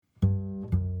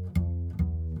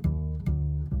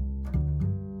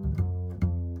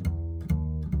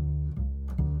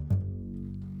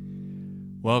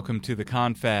Welcome to the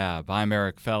Confab. I'm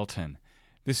Eric Felton.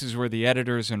 This is where the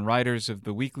editors and writers of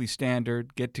the Weekly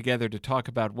Standard get together to talk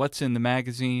about what's in the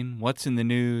magazine, what's in the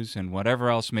news, and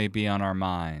whatever else may be on our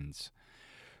minds.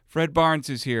 Fred Barnes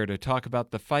is here to talk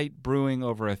about the fight brewing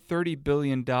over a $30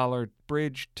 billion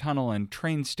bridge, tunnel, and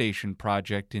train station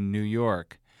project in New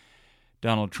York.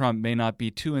 Donald Trump may not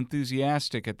be too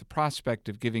enthusiastic at the prospect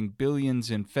of giving billions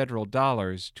in federal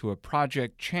dollars to a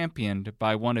project championed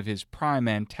by one of his prime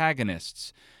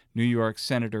antagonists, New York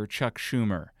Senator Chuck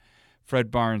Schumer. Fred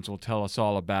Barnes will tell us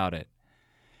all about it.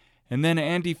 And then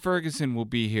Andy Ferguson will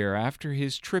be here after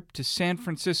his trip to San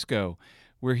Francisco,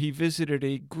 where he visited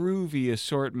a groovy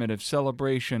assortment of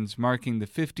celebrations marking the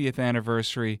 50th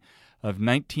anniversary of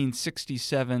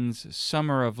 1967's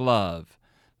Summer of Love.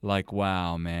 Like,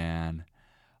 wow, man.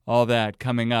 All that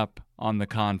coming up on the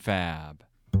Confab.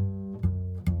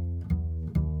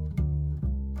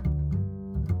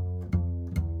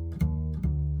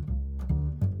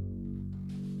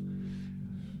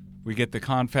 We get the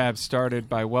Confab started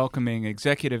by welcoming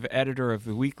executive editor of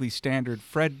the Weekly Standard,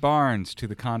 Fred Barnes, to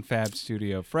the Confab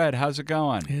studio. Fred, how's it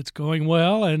going? It's going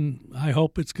well, and I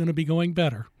hope it's going to be going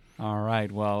better. All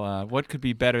right. Well, what could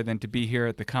be better than to be here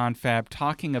at the Confab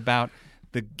talking about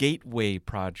the Gateway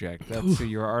Project? That's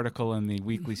your article in the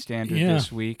Weekly Standard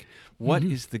this week. What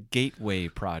is the Gateway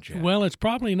Project? Well, it's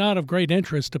probably not of great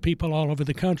interest to people all over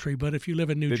the country, but if you live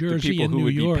in New Jersey and New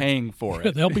York, who would be paying for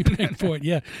it. They'll be paying for it,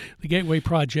 yeah. The Gateway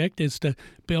Project is to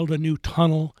build a new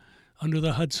tunnel under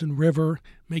the Hudson River,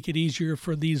 make it easier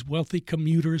for these wealthy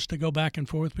commuters to go back and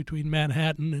forth between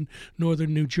Manhattan and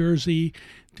northern New Jersey,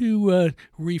 to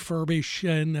refurbish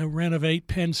and renovate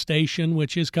Penn Station,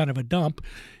 which is kind of a dump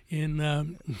in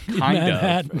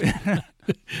Manhattan.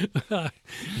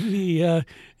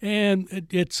 And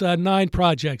it's 9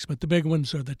 projects, but the big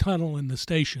ones are the tunnel and the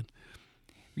station.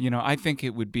 You know, I think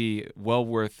it would be well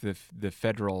worth the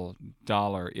federal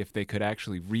dollar if they could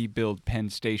actually rebuild Penn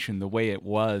Station the way it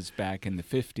was back in the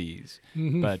 50s.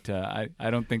 Mm-hmm. But I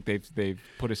don't think they've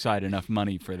put aside enough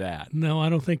money for that. No, I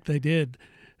don't think they did.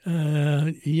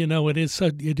 It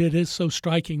is so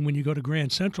striking when you go to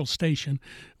Grand Central Station,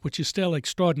 which is still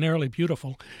extraordinarily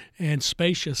beautiful and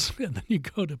spacious, and then you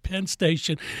go to Penn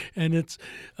Station, and it's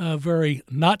very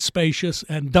not spacious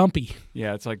and dumpy.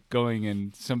 Yeah, it's like going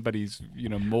in somebody's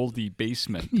moldy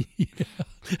basement.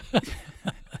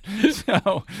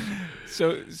 So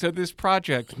this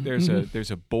project, there's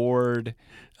a board.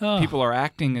 People are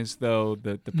acting as though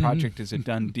the project is a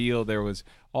done deal. There was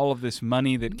all of this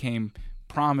money that came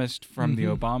promised from the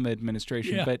Obama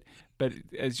administration, but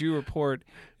as you report,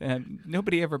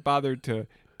 nobody ever bothered to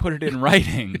put it in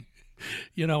writing.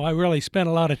 I really spent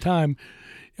a lot of time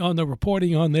on the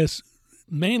reporting on this,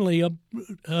 mainly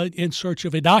in search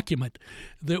of a document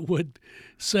that would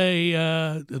say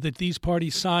that these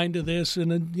parties signed to this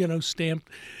and stamped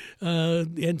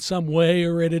in some way,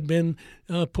 or it had been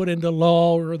put into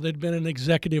law, or there'd been an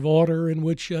executive order in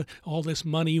which all this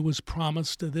money was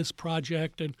promised to this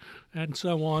project and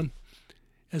so on.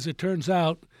 As it turns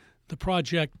out, the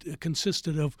project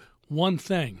consisted of one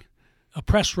thing: a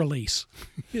press release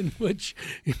in which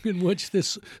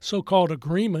this so-called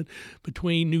agreement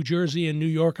between New Jersey and New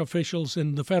York officials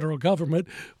and the federal government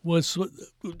was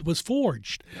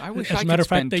forged. I wish I could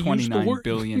spend $29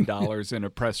 billion in a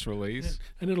press release.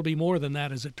 And it'll be more than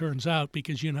that, as it turns out,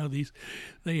 because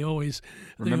they always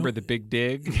remember the Big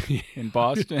Dig in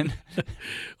Boston.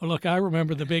 Well, look, I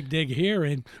remember the Big Dig here,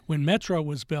 and when Metro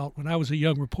was built, when I was a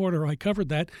young reporter, I covered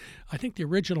that. I think the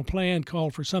original plan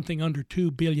called for something under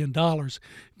 $2 billion. It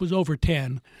was over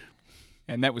 10.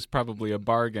 And that was probably a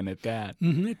bargain at that.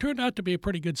 Mm-hmm. It turned out to be a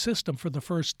pretty good system for the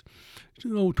first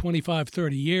 25,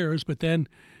 30 years. But then,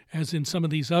 as in some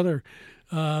of these other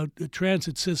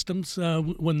transit systems,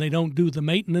 when they don't do the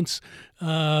maintenance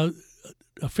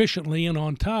efficiently and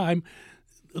on time,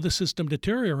 the system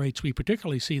deteriorates. We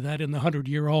particularly see that in the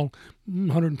 100-year-old,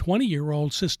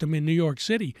 120-year-old system in New York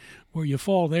City, where you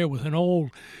fall there with an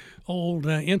old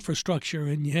infrastructure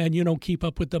and you don't keep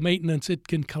up with the maintenance, it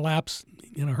can collapse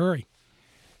in a hurry.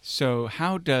 So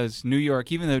how does New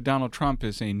York, even though Donald Trump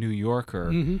is a New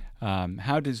Yorker,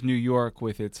 how does New York,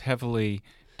 with its heavily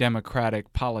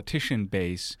Democratic politician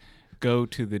base, go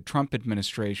to the Trump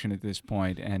administration at this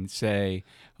point and say,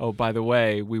 oh, by the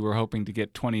way, we were hoping to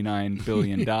get $29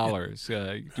 billion. Do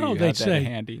you have that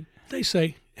handy? They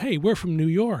say, hey, we're from New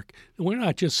York. We're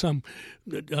not just some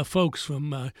folks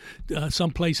from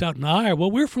someplace out in Iowa.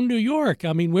 Well, we're from New York.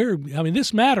 I mean,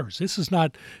 this matters. This is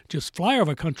not just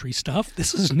flyover country stuff.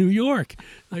 This is New York.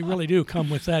 They really do come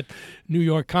with that New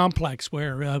York complex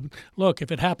where, look,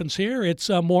 if it happens here, it's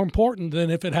more important than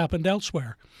if it happened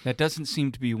elsewhere. That doesn't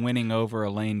seem to be winning over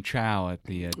Elaine Chao at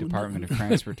the Department of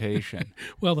Transportation.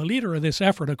 Well, the leader of this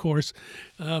effort, of course,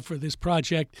 for this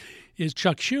project is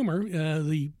Chuck Schumer,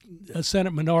 the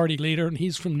Senate Minority Leader, and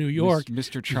he's from New York.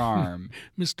 Mr. Charm.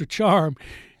 Mr. Charm.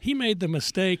 He made the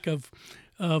mistake of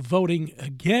voting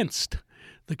against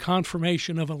the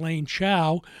confirmation of Elaine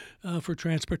Chao for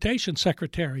Transportation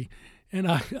Secretary. And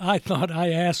I thought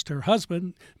I asked her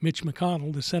husband, Mitch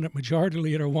McConnell, the Senate Majority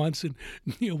Leader, once, and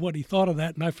what he thought of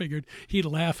that, and I figured he'd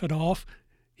laugh it off.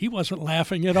 He wasn't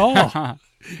laughing at all.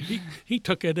 He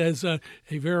took it as a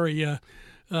very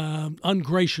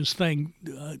ungracious thing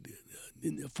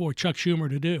for Chuck Schumer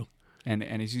to do. And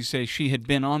as you say, she had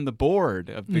been on the board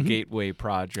of the Gateway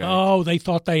Project. Oh, they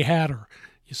thought they had her.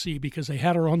 You see, because they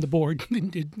had her on the board.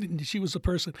 She was the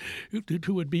person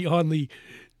who would be on the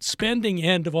spending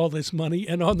end of all this money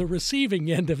and on the receiving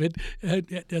end of it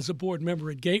as a board member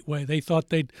at Gateway. They thought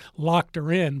they'd locked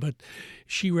her in, but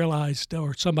she realized,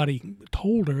 or somebody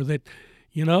told her that,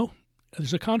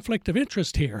 there's a conflict of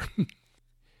interest here.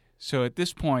 So at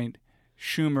this point,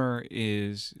 Schumer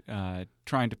is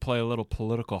trying to play a little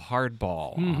political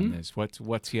hardball on this.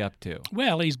 What's he up to?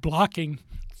 Well, he's blocking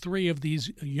 3 of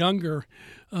these younger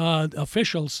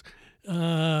officials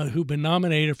who've been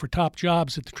nominated for top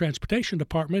jobs at the Transportation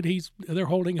Department. They're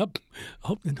holding up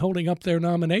their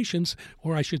nominations,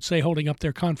 or I should say, holding up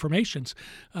their confirmations.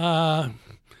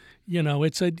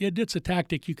 It's a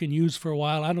tactic you can use for a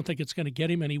while. I don't think it's going to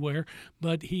get him anywhere,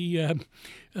 but he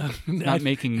not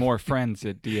making more friends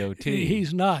at DOT.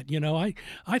 He's not.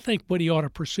 I think what he ought to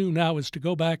pursue now is to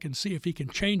go back and see if he can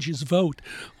change his vote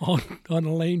on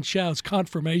Elaine Chao's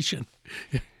confirmation.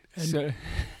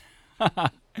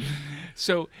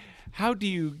 So how do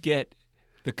you get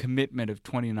the commitment of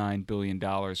 $29 billion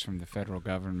from the federal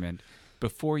government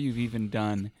before you've even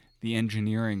done the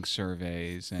engineering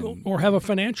surveys or have a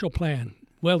financial plan?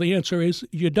 Well, the answer is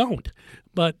you don't.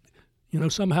 But,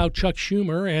 somehow Chuck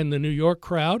Schumer and the New York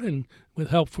crowd, and with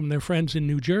help from their friends in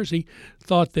New Jersey,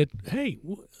 thought that, hey,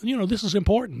 this is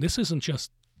important. This isn't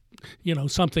just,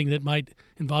 something that might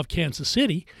involve Kansas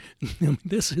City.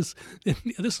 This is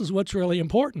what's really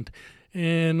important.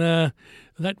 And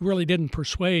that really didn't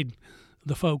persuade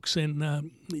the folks in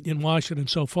Washington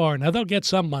so far. Now, they'll get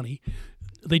some money.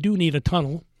 They do need a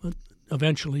tunnel,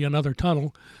 eventually another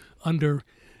tunnel under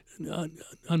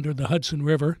the Hudson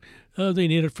River. They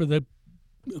need it for the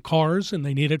cars, and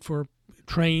they need it for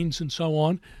trains and so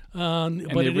on. And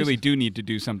they really do need to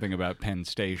do something about Penn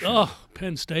Station. Oh,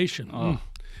 Penn Station. Oh.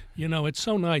 It's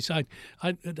so nice. I've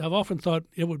often thought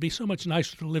it would be so much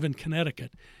nicer to live in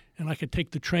Connecticut, and I could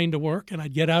take the train to work, and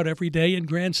I'd get out every day in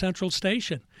Grand Central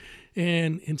Station.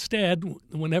 And instead,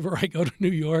 whenever I go to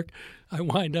New York, I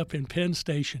wind up in Penn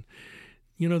Station.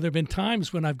 There have been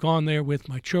times when I've gone there with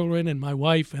my children and my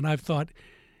wife, and I've thought,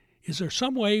 is there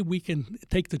some way we can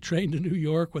take the train to New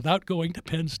York without going to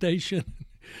Penn Station?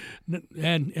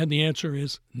 And the answer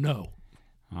is no.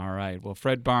 All right. Well,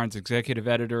 Fred Barnes, executive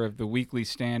editor of the Weekly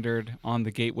Standard on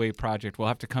the Gateway Project. We'll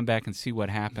have to come back and see what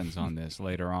happens on this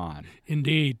later on.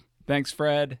 Indeed. Thanks,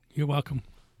 Fred. You're welcome.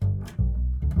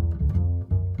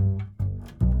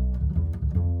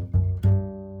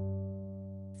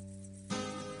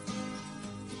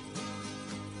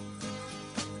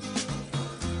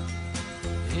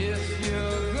 If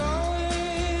you're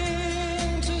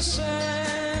going to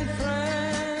San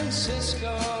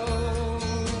Francisco,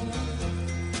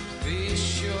 be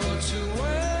sure to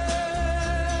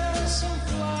wear some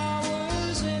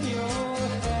flowers in your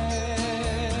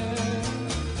hair.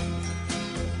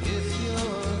 If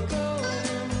you're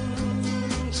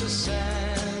going to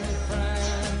San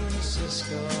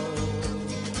Francisco,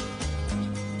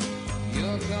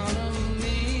 you're gonna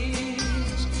meet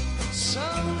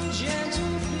some gentle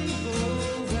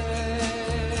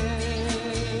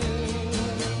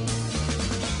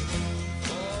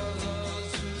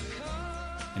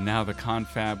And now the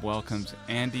Confab welcomes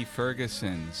Andy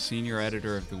Ferguson, senior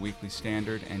editor of the Weekly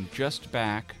Standard, and just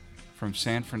back from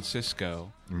San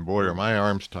Francisco. And boy, are my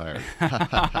arms tired.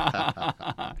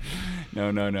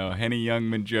 No. Henny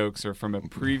Youngman jokes are from a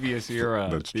previous era.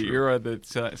 That's the true. era that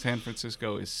San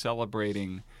Francisco is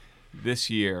celebrating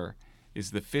this year is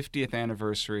the 50th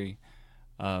anniversary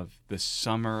of the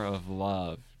Summer of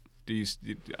Love.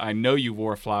 I know you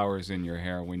wore flowers in your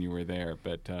hair when you were there,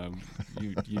 but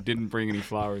you didn't bring any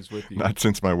flowers with you. Not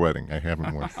since my wedding. I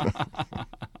haven't worn.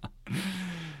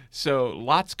 So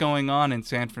lots going on in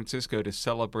San Francisco to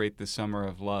celebrate the Summer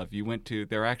of Love.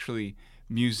 There are actually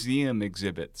museum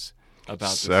exhibits about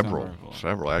the Summer of Love.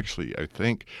 Several, actually. I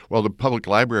think, well, the public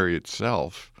library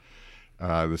itself,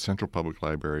 the Central Public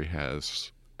Library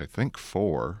has, I think,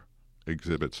 4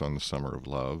 exhibits on the Summer of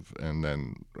Love, and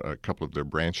then a couple of their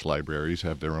branch libraries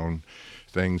have their own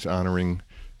things honoring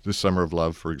the Summer of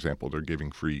Love. For example, they're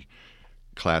giving free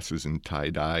classes in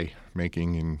tie-dye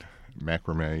making and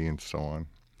macrame and so on.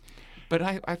 But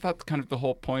I thought kind of the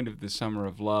whole point of the Summer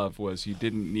of Love was you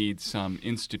didn't need some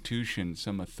institution,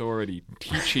 some authority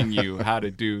teaching you how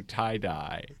to do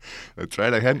tie-dye. That's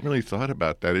right. I hadn't really thought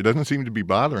about that. It doesn't seem to be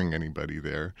bothering anybody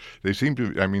there. They seem to,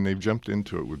 they've jumped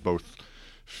into it with both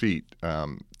feet.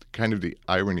 Kind of the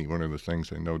irony, one of the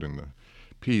things I note in the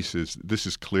piece is this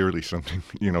is clearly something,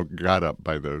 got up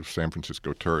by the San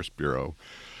Francisco Tourist Bureau,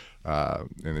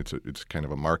 and it's kind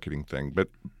of a marketing thing. But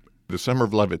the Summer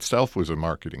of Love itself was a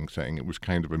marketing thing. It was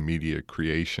kind of a media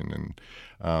creation,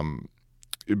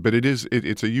 but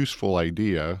it's a useful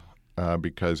idea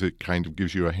because it kind of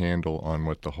gives you a handle on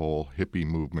what the whole hippie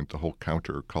movement, the whole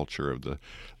counterculture of the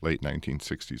late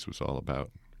 1960s was all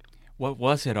about. What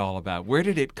was it all about? Where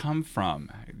did it come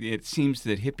from? It seems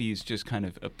that hippies just kind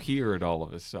of appeared all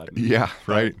of a sudden. Yeah,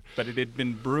 right. But it had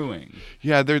been brewing.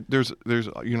 Yeah, there's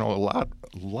a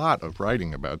lot of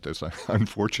writing about this.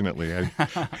 Unfortunately, I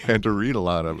had to read a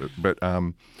lot of it. But a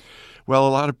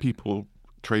lot of people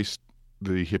traced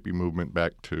the hippie movement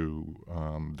back to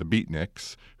the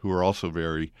beatniks, who were also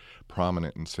very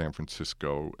prominent in San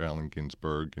Francisco. Allen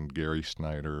Ginsberg and Gary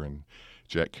Snyder and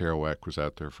Jack Kerouac was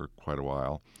out there for quite a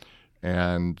while.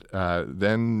 And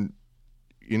then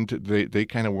they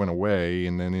kind of went away,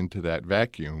 and then into that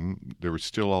vacuum, there was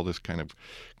still all this kind of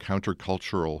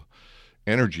countercultural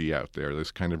energy out there,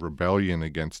 this kind of rebellion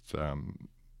against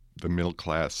the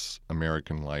middle-class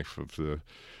American life of the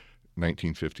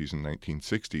 1950s and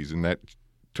 1960s, and that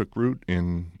took root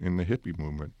in the hippie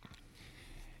movement.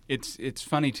 It's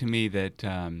funny to me that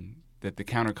that the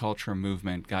counterculture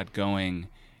movement got going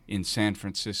in San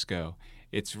Francisco.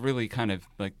 It's really kind of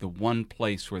like the one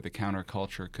place where the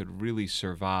counterculture could really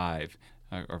survive,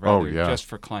 or rather just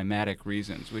for climatic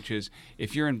reasons, which is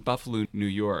if you're in Buffalo, New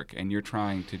York, and you're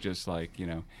trying to just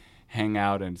hang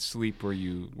out and sleep where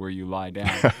you lie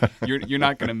down, you're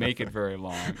not going to make it very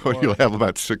long. Well, you'll have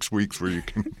about 6 weeks where you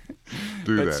can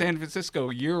do that. But San Francisco,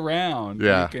 year round,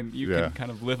 you can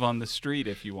kind of live on the street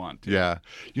if you want to. Yeah,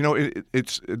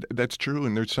 that's true.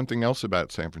 And there's something else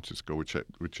about San Francisco, which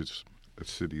is a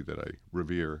city that I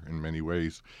revere in many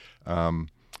ways.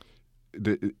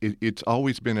 It's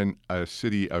always been a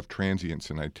city of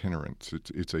transients and itinerants.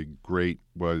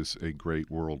 Was a great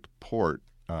world port,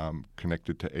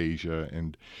 connected to Asia,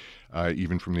 and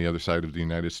even from the other side of the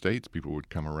United States, people would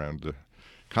come around the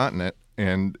continent.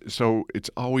 And so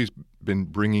it's always been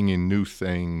bringing in new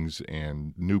things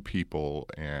and new people,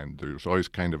 and there's always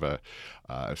kind of a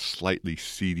slightly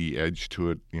seedy edge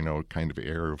to it, kind of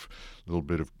air of a little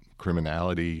bit of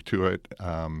criminality to it,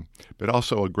 but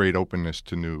also a great openness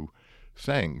to new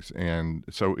things. And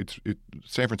so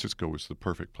San Francisco was the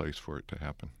perfect place for it to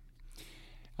happen.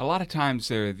 A lot of times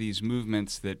there are these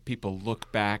movements that people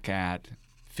look back at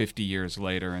 50 years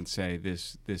later and say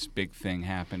this big thing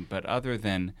happened, but other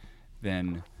than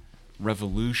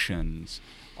revolutions,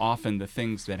 often the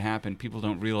things that happen, people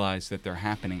don't realize that they're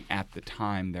happening at the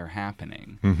time they're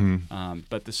happening. Mm-hmm.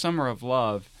 But the Summer of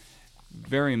Love,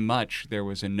 very much there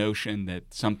was a notion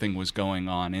that something was going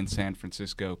on in San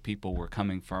Francisco. People were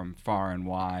coming from far and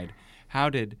wide. How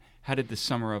did the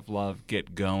Summer of Love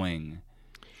get going?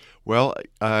 Well,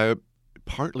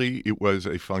 partly it was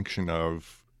a function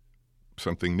of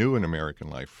something new in American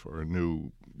life, or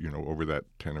new, over that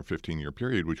 10 or 15-year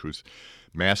period, which was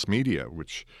mass media,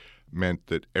 which meant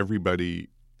that everybody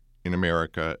in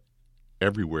America,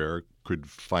 everywhere, could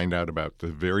find out about the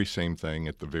very same thing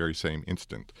at the very same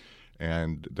instant.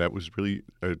 And that was really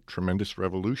a tremendous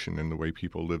revolution in the way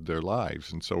people lived their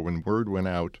lives. And so when word went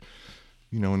out,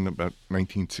 in about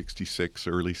 1966,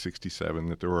 early 67,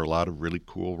 that there were a lot of really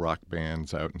cool rock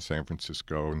bands out in San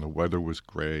Francisco, and the weather was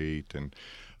great, and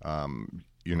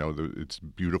it's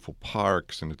beautiful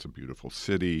parks, and it's a beautiful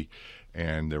city,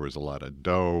 and there was a lot of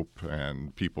dope,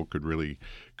 and people could really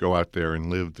go out there and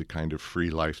live the kind of free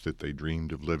life that they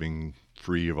dreamed of living,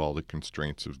 free of all the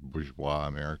constraints of bourgeois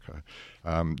America.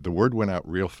 The word went out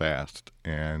real fast,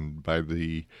 and by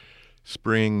the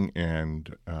spring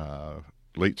and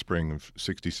late spring of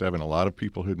 '67, a lot of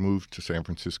people had moved to San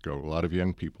Francisco, a lot of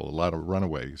young people, a lot of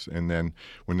runaways. And then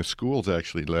when the schools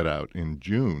actually let out in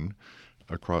June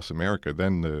across America,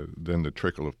 then the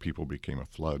trickle of people became a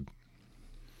flood.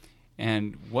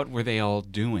 And what were they all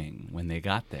doing when they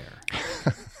got there?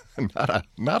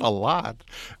 Not a lot,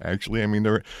 actually. I mean,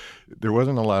 there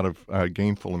wasn't a lot of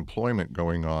gainful employment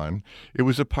going on. It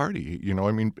was a party,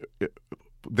 I mean,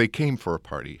 they came for a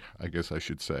party, I guess I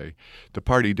should say. The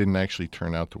party didn't actually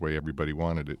turn out the way everybody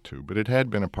wanted it to, but it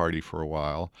had been a party for a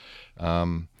while.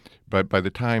 But by the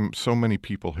time so many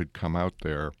people had come out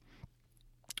there,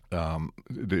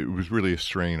 it was really a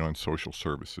strain on social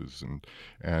services,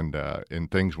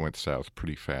 and things went south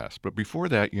pretty fast. But before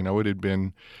that, it had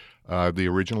been the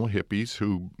original hippies,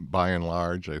 who, by and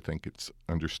large, I think it's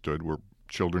understood, were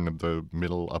children of the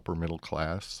upper middle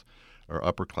class or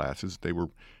upper classes. They were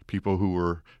people who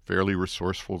were fairly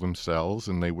resourceful themselves,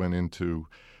 and they went into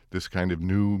this kind of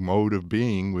new mode of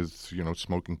being with,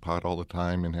 smoking pot all the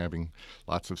time and having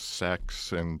lots of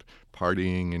sex and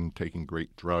partying and taking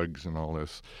great drugs and all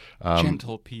this.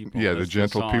 Gentle people. Yeah, as the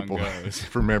gentle song people goes.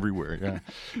 from everywhere, yeah.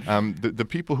 The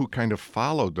people who kind of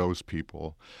followed those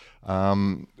people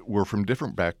were from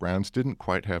different backgrounds, didn't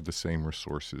quite have the same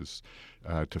resources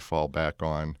to fall back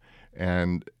on.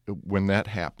 And when that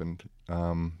happened,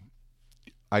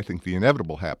 I think the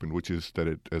inevitable happened, which is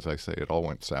that, as I say, it all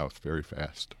went south very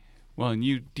fast. Well, and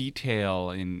you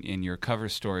detail in your cover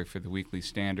story for the Weekly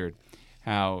Standard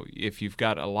how if you've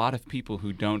got a lot of people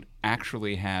who don't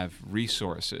actually have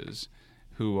resources,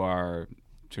 who are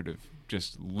sort of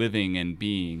just living and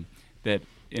being, that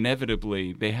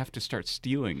inevitably they have to start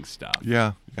stealing stuff.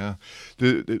 Yeah.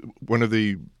 One of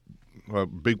the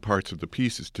big parts of the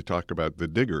piece is to talk about the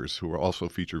Diggers, who also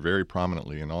feature very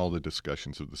prominently in all the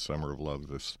discussions of the Summer of Love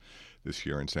this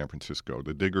year in San Francisco.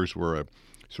 The Diggers were a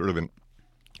sort of an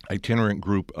itinerant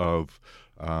group of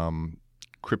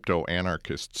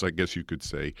crypto-anarchists, I guess you could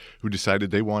say, who decided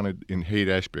they wanted, in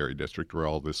Haight-Ashbury district, where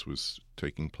all this was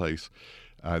taking place,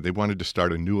 they wanted to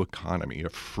start a new economy, a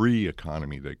free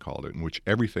economy, they called it, in which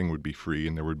everything would be free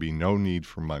and there would be no need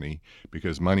for money,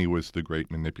 because money was the great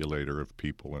manipulator of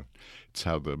people. And it's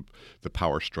how the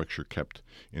power structure kept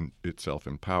itself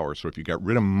in power. So if you got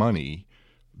rid of money,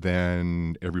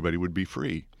 then everybody would be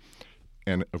free.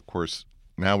 And, of course,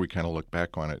 now we kind of look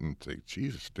back on it and say,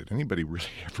 Jesus, did anybody really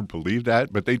ever believe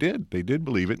that? But they did. They did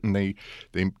believe it, and they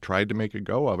tried to make a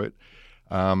go of it.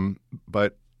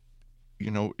 But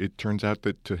it turns out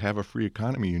that to have a free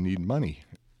economy, you need money.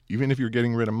 Even if you're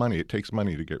getting rid of money, it takes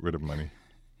money to get rid of money.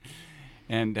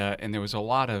 And there was a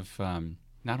lot of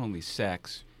not only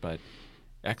sex, but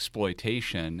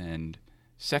exploitation and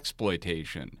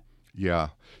sexploitation. Yeah.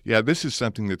 This is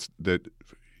something that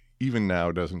even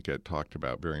now doesn't get talked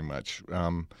about very much.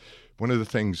 One of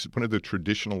the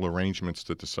traditional arrangements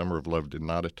that the Summer of Love did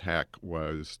not attack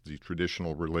was the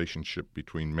traditional relationship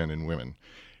between men and women.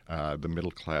 The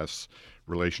middle class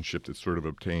relationship that sort of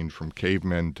obtained from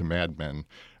cavemen to madmen,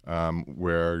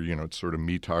 where, it's sort of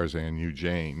me Tarzan, you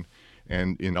Jane.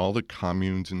 And in all the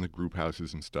communes and the group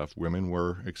houses and stuff, women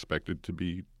were expected to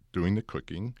be doing the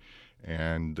cooking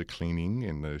and the cleaning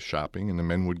and the shopping, and the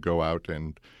men would go out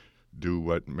and do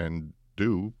what men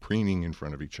do, preening in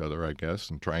front of each other, I guess,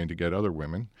 and trying to get other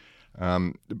women.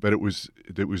 But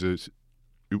it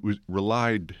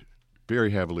relied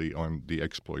very heavily on the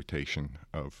exploitation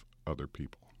of other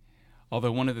people.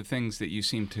 Although one of the things that you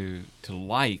seem to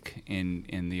like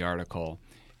in the article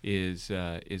is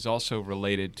also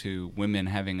related to women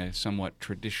having a somewhat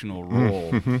traditional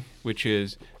role, which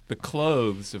is the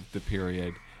clothes of the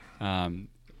period.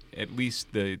 At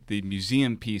least the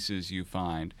museum pieces you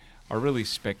find are really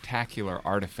spectacular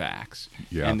artifacts.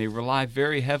 Yeah. And they rely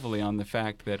very heavily on the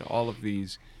fact that all of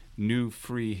these new,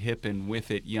 free, hip, and with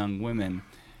it young women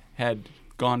had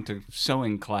gone to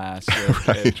sewing class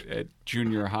at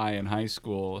junior high and high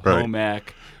school, Right. home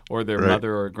ec, or their Right.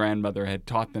 mother or grandmother had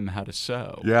taught them how to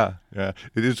sew. Yeah.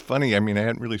 It is funny. I mean, I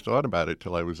hadn't really thought about it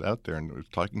till I was out there and was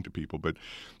talking to people, but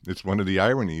it's one of the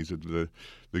ironies of the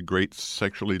great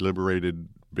sexually liberated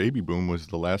baby boom was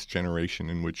the last generation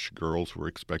in which girls were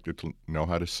expected to know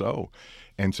how to sew.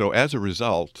 And so as a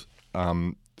result,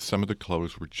 some of the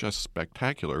clothes were just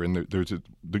spectacular. And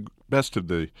the best of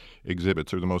the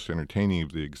exhibits, or the most entertaining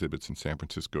of the exhibits in San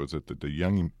Francisco, is at the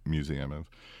Young Museum.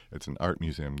 It's an art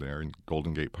museum there in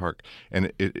Golden Gate Park.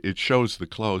 And it shows the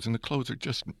clothes, and the clothes are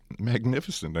just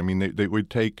magnificent. I mean, they would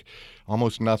take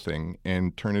almost nothing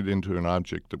and turn it into an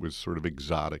object that was sort of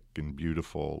exotic and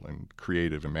beautiful and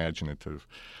creative, imaginative.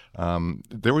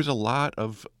 There was a lot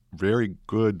of very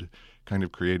good kind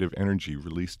of creative energy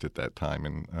released at that time.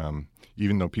 And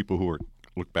even though people who were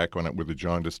look back on it with a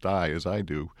jaundiced eye, as I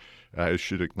do,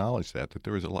 should acknowledge that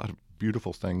there was a lot of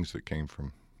beautiful things that came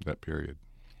from that period.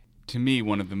 To me,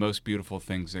 one of the most beautiful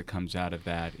things that comes out of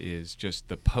that is just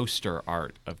the poster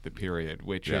art of the period,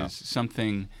 which is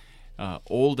something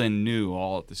old and new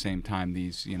all at the same time.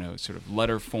 These, sort of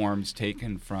letter forms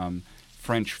taken from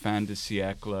French fin de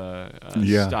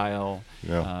siècle style,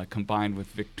 combined with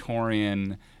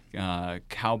Victorian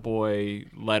cowboy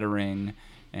lettering,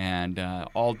 and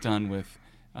all done with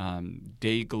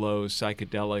day-glow,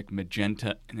 psychedelic,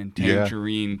 magenta, and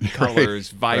tangerine colors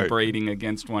vibrating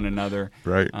against one another.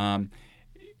 Right.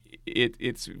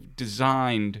 It's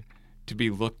designed to be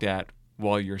looked at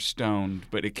while you're stoned,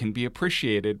 but it can be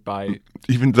appreciated by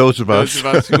even those of us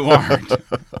who aren't,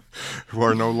 who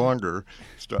are no longer.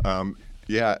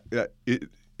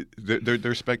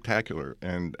 They're spectacular.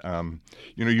 And,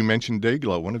 you mentioned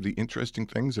Dayglow. One of the interesting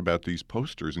things about these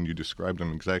posters, and you described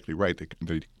them exactly right,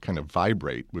 they kind of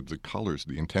vibrate with the colors,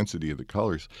 the intensity of the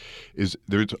colors, is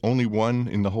there's only one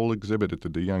in the whole exhibit at the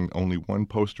De Young, only one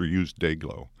poster used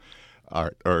Dayglow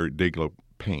or Dayglow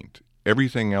paint.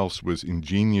 Everything else was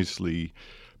ingeniously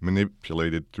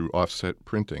manipulated through offset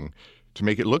printing to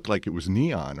make it look like it was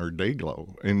neon or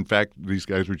Dayglow. In fact, these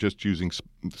guys were just using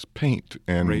paint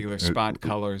and regular spot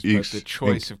colors, but the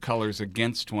choice of colors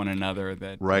against one another.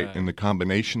 And the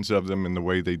combinations of them and the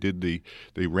way they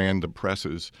ran the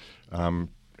presses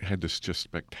had this just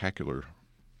spectacular,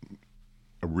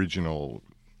 original,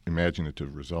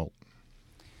 imaginative result.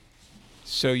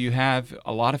 So you have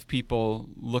a lot of people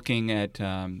looking at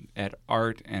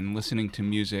art and listening to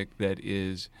music that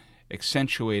is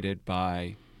accentuated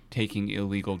by taking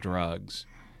illegal drugs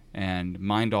and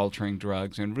mind-altering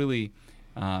drugs, and really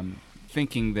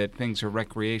thinking that things are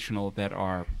recreational that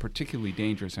are particularly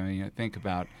dangerous. I mean, think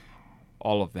about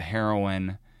all of the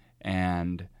heroin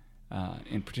and,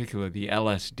 in particular, the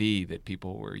LSD that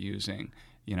people were using.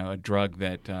 A drug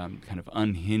that kind of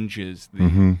unhinges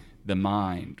the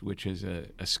mind, which is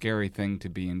a scary thing to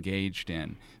be engaged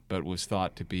in, but was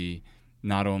thought to be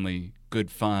not only good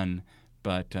fun,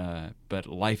 but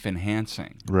life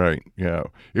enhancing. Right. Yeah.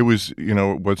 It was.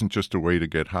 It wasn't just a way to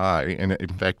get high, and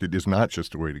in fact, it is not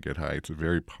just a way to get high. It's a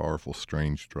very powerful,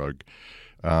 strange drug.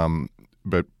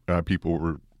 But people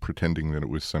were pretending that it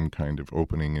was some kind of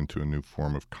opening into a new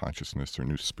form of consciousness or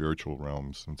new spiritual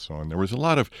realms and so on. There was a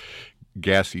lot of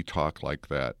gassy talk like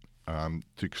that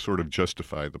to sort of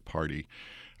justify the party.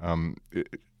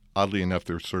 Oddly enough,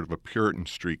 there's sort of a Puritan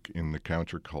streak in the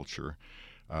counterculture,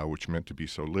 which meant to be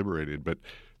so liberated, but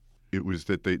it was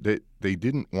that they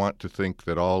didn't want to think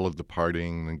that all of the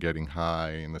partying and getting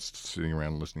high and the sitting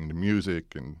around listening to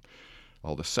music and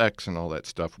all the sex and all that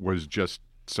stuff was just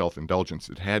self-indulgence.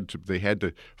 They had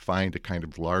to find a kind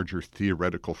of larger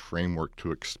theoretical framework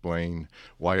to explain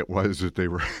why it was that they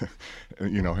were,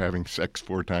 having sex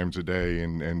 4 times a day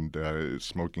and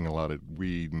smoking a lot of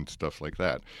weed and stuff like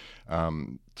that.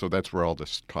 So that's where all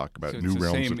this talk about new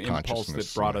realms of consciousness. It's the same impulse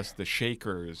that brought us the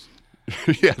Shakers.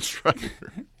 Yes, right.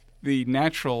 The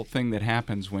natural thing that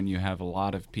happens when you have a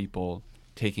lot of people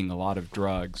taking a lot of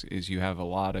drugs is you have a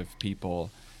lot of people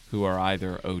who are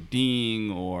either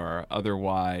ODing or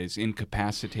otherwise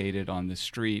incapacitated on the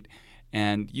street.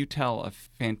 And you tell a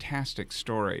fantastic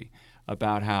story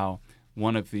about how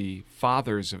one of the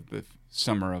fathers of the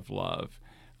Summer of Love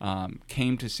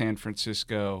came to San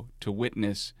Francisco to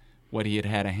witness what he had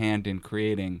had a hand in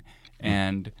creating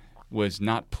and was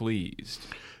not pleased.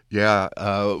 Yeah,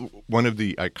 one of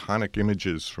the iconic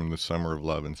images from the Summer of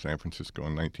Love in San Francisco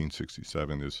in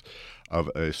 1967 is of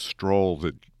a stroll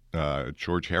that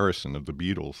George Harrison of the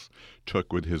Beatles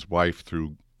took with his wife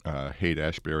through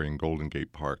Haight-Ashbury and Golden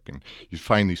Gate Park. And you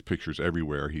find these pictures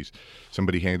everywhere.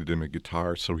 Somebody handed him a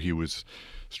guitar, so he was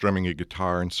strumming a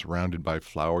guitar and surrounded by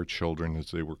flower children,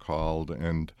 as they were called.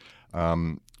 And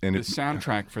the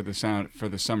soundtrack for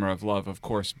the Summer of Love, of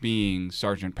course, being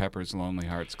Sgt. Pepper's Lonely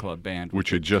Hearts Club Band, which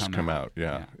had just come out,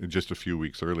 just a few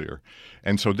weeks earlier.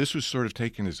 And so this was sort of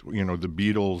taken as, the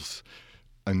Beatles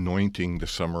anointing the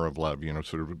Summer of Love,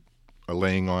 sort of a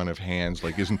laying on of hands,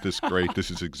 like, isn't this great? This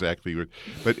is exactly what.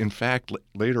 But in fact,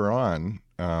 later on,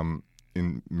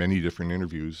 in many different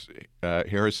interviews,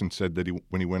 Harrison said that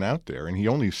when he went out there, and he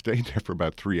only stayed there for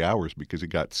about 3 hours because he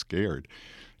got scared,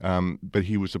 but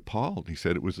he was appalled. He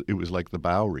said it was like the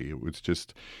Bowery. It was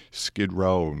just Skid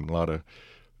Row and a lot of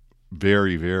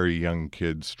very, very young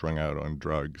kids strung out on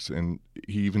drugs. And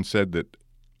he even said that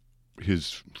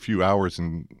his few hours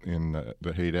in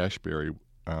the Haight-Ashbury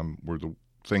were the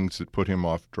things that put him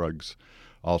off drugs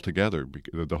altogether,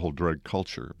 the whole drug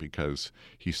culture, because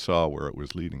he saw where it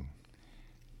was leading.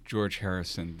 George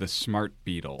Harrison, the smart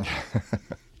Beatle.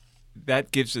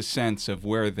 that gives a sense of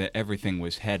where everything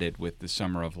was headed with the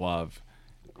Summer of Love.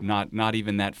 Not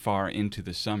even that far into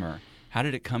the summer. How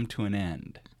did it come to an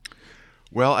end?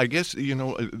 Well, I guess,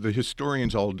 the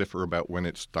historians all differ about when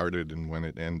it started and when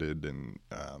it ended,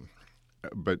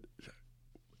 but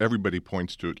everybody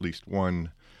points to at least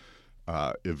one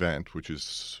event, which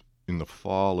is in the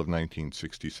fall of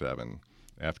 1967,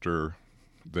 after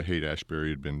the Haight-Ashbury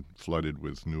had been flooded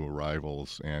with new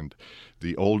arrivals, and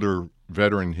the older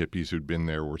veteran hippies who'd been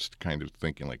there were kind of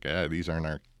thinking like, these aren't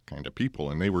our kind of people,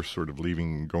 and they were sort of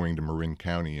leaving and going to Marin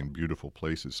County in beautiful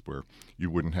places where you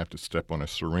wouldn't have to step on a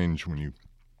syringe when you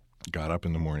got up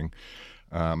in the morning.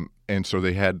 And so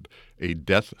they had a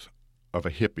death of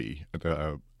a hippie,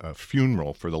 a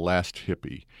funeral for the last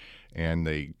hippie, and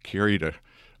they carried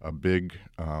a big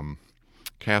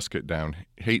casket down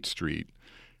Haight Street,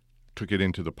 took it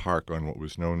into the park on what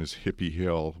was known as Hippie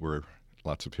Hill, where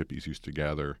lots of hippies used to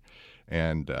gather,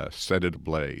 and set it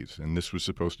ablaze. And this was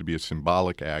supposed to be a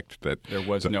symbolic act that... There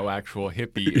was no actual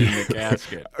hippie in the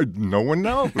casket. No one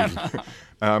knows.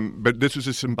 But this was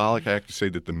a symbolic act to say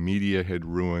that the media had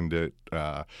ruined it,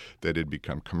 that it had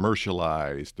become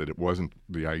commercialized, that it wasn't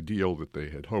the ideal that they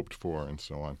had hoped for, and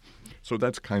so on. So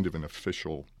that's kind of an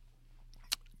official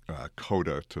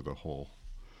coda to the whole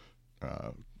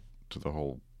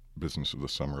business of the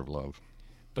Summer of Love.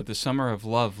 But the Summer of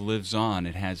Love lives on.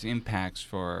 It has impacts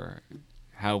for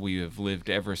how we have lived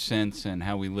ever since and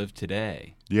how we live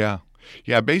today. Yeah.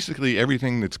 Basically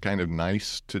everything that's kind of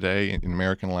nice today in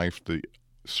American life, the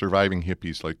surviving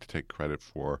hippies like to take credit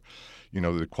for.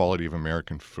 The quality of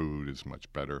American food is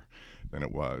much better than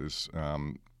it was.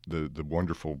 The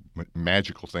wonderful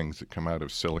magical things that come out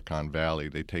of Silicon Valley,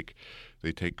 they take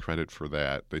credit for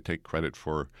that. They take credit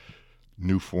for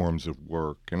new forms of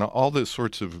work and all the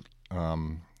sorts of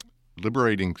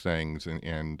liberating things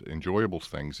and enjoyable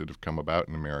things that have come about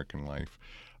in American life.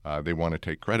 They want to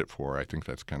take credit for. I think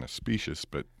that's kind of specious,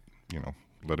 but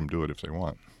let them do it if they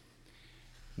want.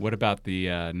 What about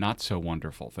the not so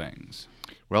wonderful things?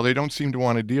 Well, they don't seem to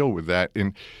want to deal with that,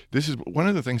 and this is one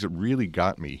of the things that really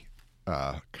got me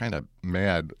kind of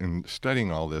mad in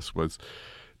studying all this was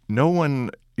no one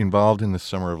involved in the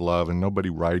Summer of Love and nobody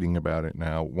writing about it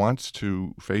now wants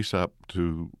to face up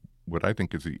to what I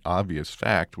think is the obvious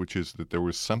fact, which is that there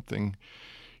was something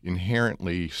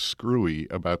inherently screwy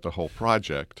about the whole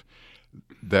project,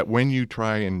 that when you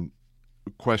try and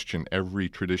question every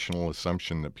traditional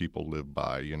assumption that people live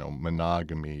by,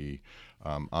 monogamy,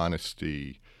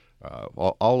 honesty,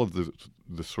 all of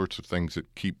the sorts of things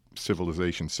that keep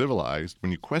civilization civilized,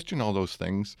 when you question all those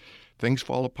things, things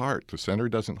fall apart. The center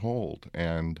doesn't hold,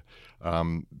 and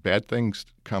bad things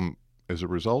come as a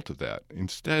result of that.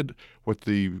 Instead, what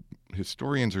the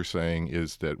historians are saying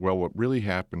is that, what really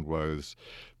happened was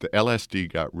the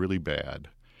LSD got really bad,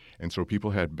 and so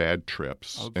people had bad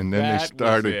trips, and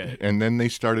then they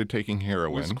started taking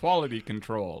heroin. It was quality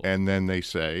control. And then they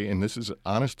say, and this is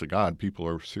honest to God, people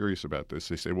are serious about this.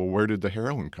 They say, where did the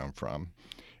heroin come from?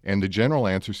 And the general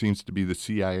answer seems to be the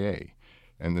CIA,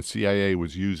 and the CIA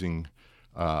was using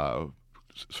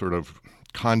sort of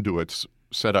conduits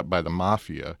set up by the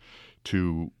mafia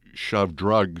to shove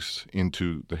drugs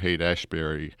into the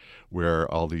Haight-Ashbury, where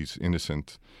all these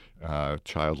innocent,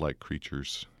 childlike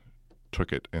creatures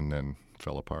took it and then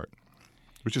fell apart.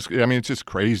 Which is, it's just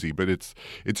crazy, but it's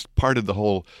part of the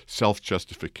whole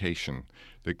self-justification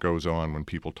that goes on when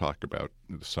people talk about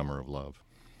the Summer of Love.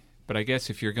 But I guess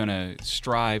if you're going to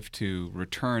strive to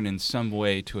return in some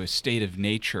way to a state of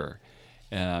nature,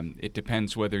 it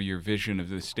depends whether your vision of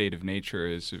the state of nature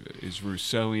is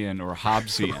Rousseauian or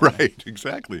Hobbesian. Right,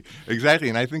 exactly,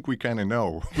 and I think we kind of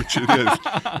know which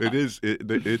it is.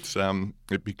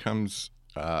 It becomes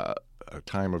a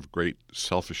time of great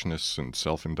selfishness and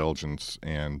self-indulgence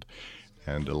and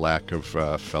a lack of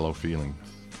fellow feeling.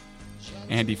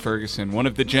 Andy Ferguson, one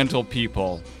of the gentle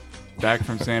people, back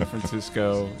from San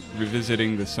Francisco,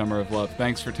 revisiting the Summer of Love.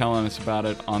 Thanks for telling us about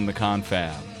it on the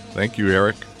Confab. Thank you,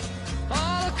 Eric.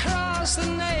 All across the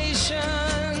nation,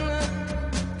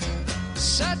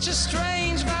 such a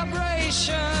strange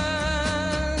vibration,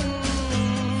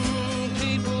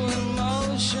 people in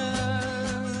motion.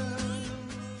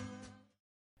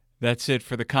 That's it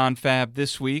for the Confab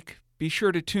this week. Be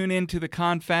sure to tune in to the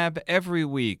Confab every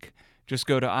week. Just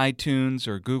go to iTunes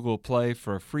or Google Play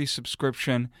for a free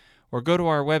subscription, or go to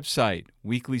our website,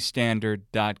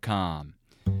 weeklystandard.com.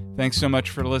 Thanks so much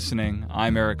for listening.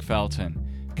 I'm Eric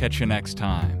Felton. Catch you next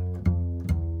time.